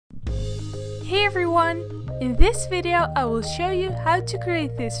Hey everyone! In this video I will show you how to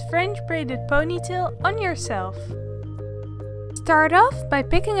create this French braided ponytail on yourself. Start off by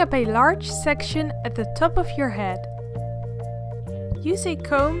picking up a large section at the top of your head. Use a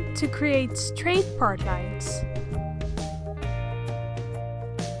comb to create straight part lines.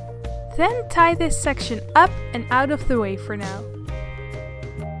 Then tie this section up and out of the way for now.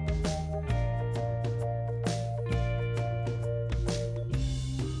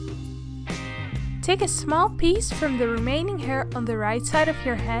 Take a small piece from the remaining hair on the right side of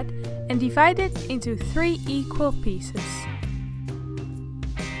your head and divide it into 3 equal pieces.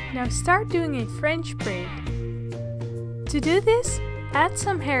 Now start doing a French braid. To do this, add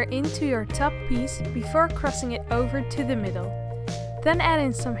some hair into your top piece before crossing it over to the middle. Then add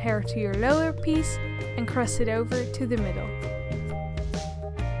in some hair to your lower piece and cross it over to the middle.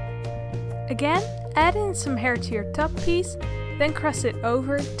 Again, add in some hair to your top piece, then cross it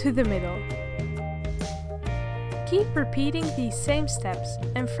over to the middle. Keep repeating these same steps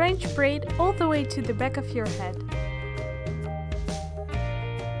and French braid all the way to the back of your head.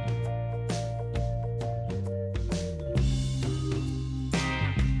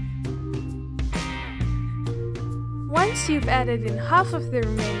 Once you've added in half of the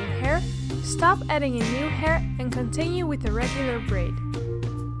remaining hair, stop adding in new hair and continue with the regular braid.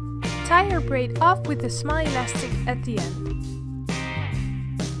 Tie your braid off with a small elastic at the end.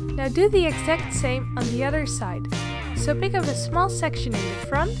 Now do the exact same on the other side. So pick up a small section in the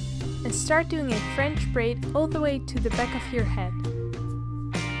front and start doing a French braid all the way to the back of your head.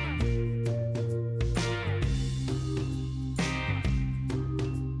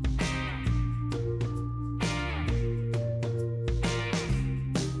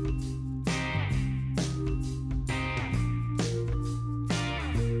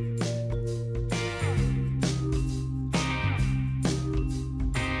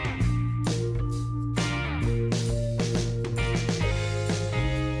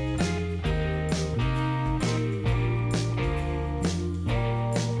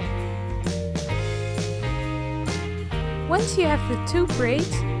 Once you have the 2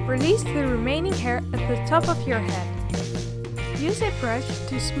 braids, release the remaining hair at the top of your head. Use a brush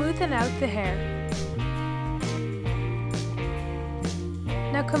to smoothen out the hair.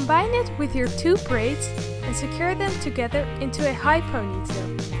 Now combine it with your 2 braids and secure them together into a high ponytail.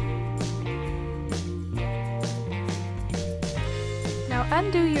 Now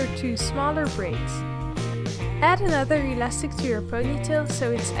undo your 2 smaller braids. Add another elastic to your ponytail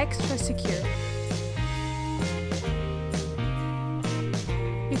so it's extra secure.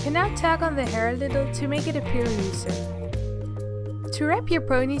 You can now tag on the hair a little to make it appear looser. To wrap your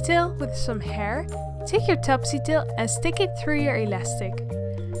ponytail with some hair, take your topsy tail and stick it through your elastic.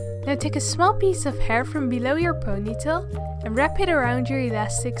 Now take a small piece of hair from below your ponytail and wrap it around your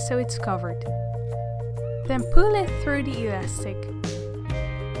elastic so it's covered. Then pull it through the elastic.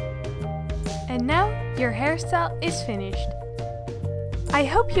 And now your hairstyle is finished. I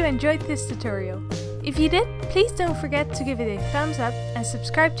hope you enjoyed this tutorial. If you did, please don't forget to give it a thumbs up and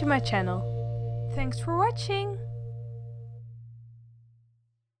subscribe to my channel. Thanks for watching!